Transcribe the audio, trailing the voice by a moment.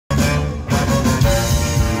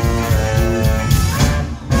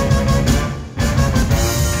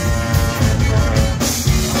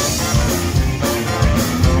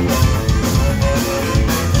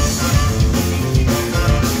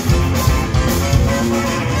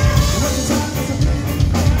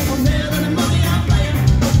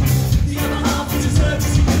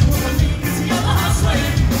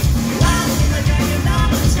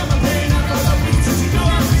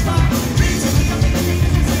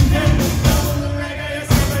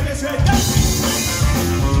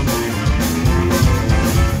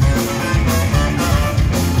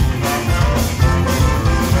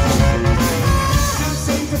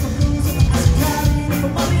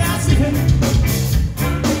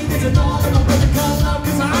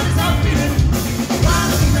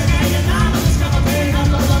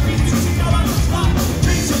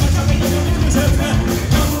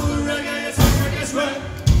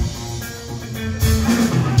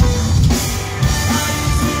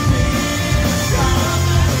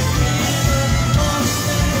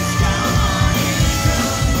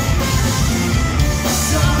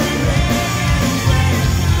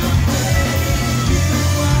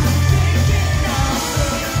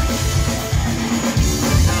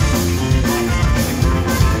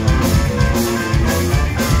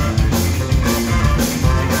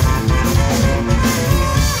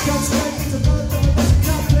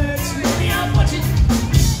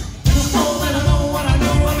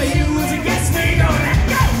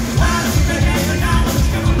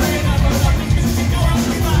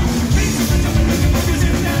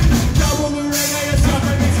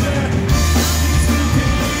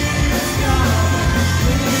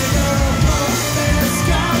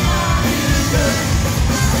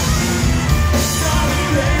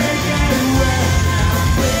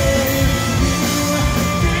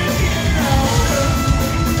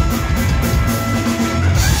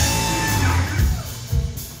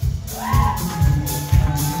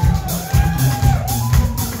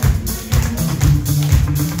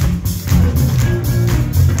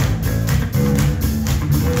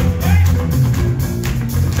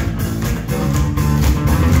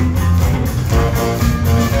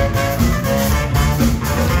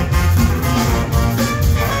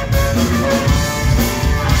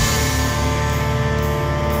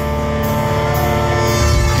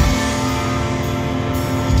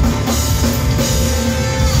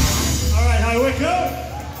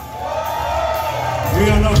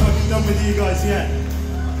guys yet.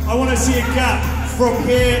 I want to see a gap from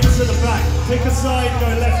here to the back. Pick a side, go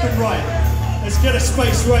left and right. Let's get a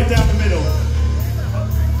space right down the middle.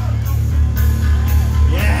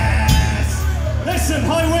 Yes! Listen,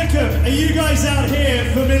 High Wycombe, are you guys out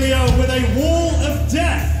here familiar with a wall of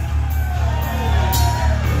death?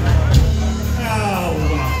 Oh,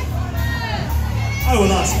 I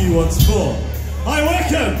will ask you once more. High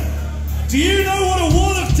Wycombe, do you know what a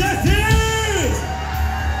wall of death is?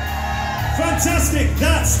 Fantastic,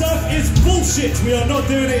 that stuff is bullshit. We are not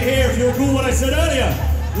doing it here. If you recall what I said earlier,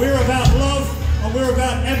 we're about love and we're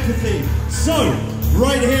about empathy. So,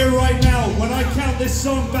 right here, right now, when I count this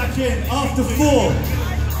song back in, after 4,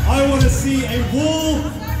 I want to see a wall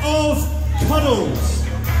of cuddles.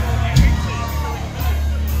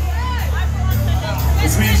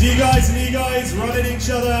 This means you guys and you guys running each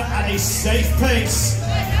other at a safe pace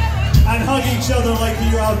and hug each other like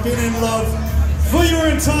you have been in love for your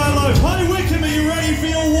entire life. High Wycombe, are you ready for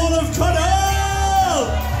your wall of cuddle?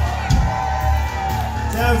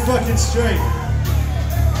 Damn fucking straight.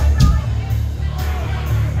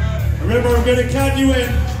 Remember, I'm going to count you in,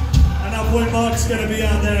 and our point mark's going to be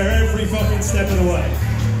out there every fucking step of the way.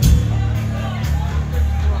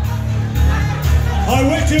 High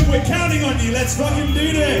Wycombe, we're counting on you. Let's fucking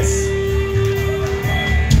do this.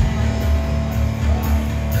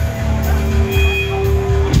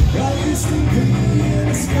 I used to be in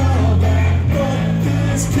a skyback, but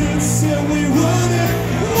this kid said we wouldn't.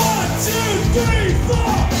 1, 2, 3, 4.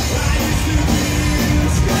 I used to be in a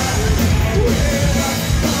skyback.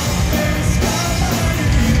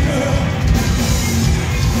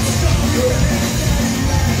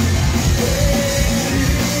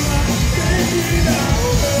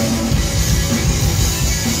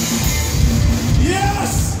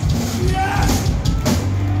 Yes! Yes!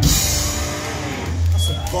 That's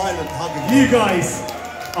a violent hugging. You guys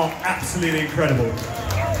are absolutely incredible.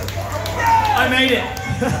 I made it.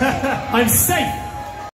 I'm safe.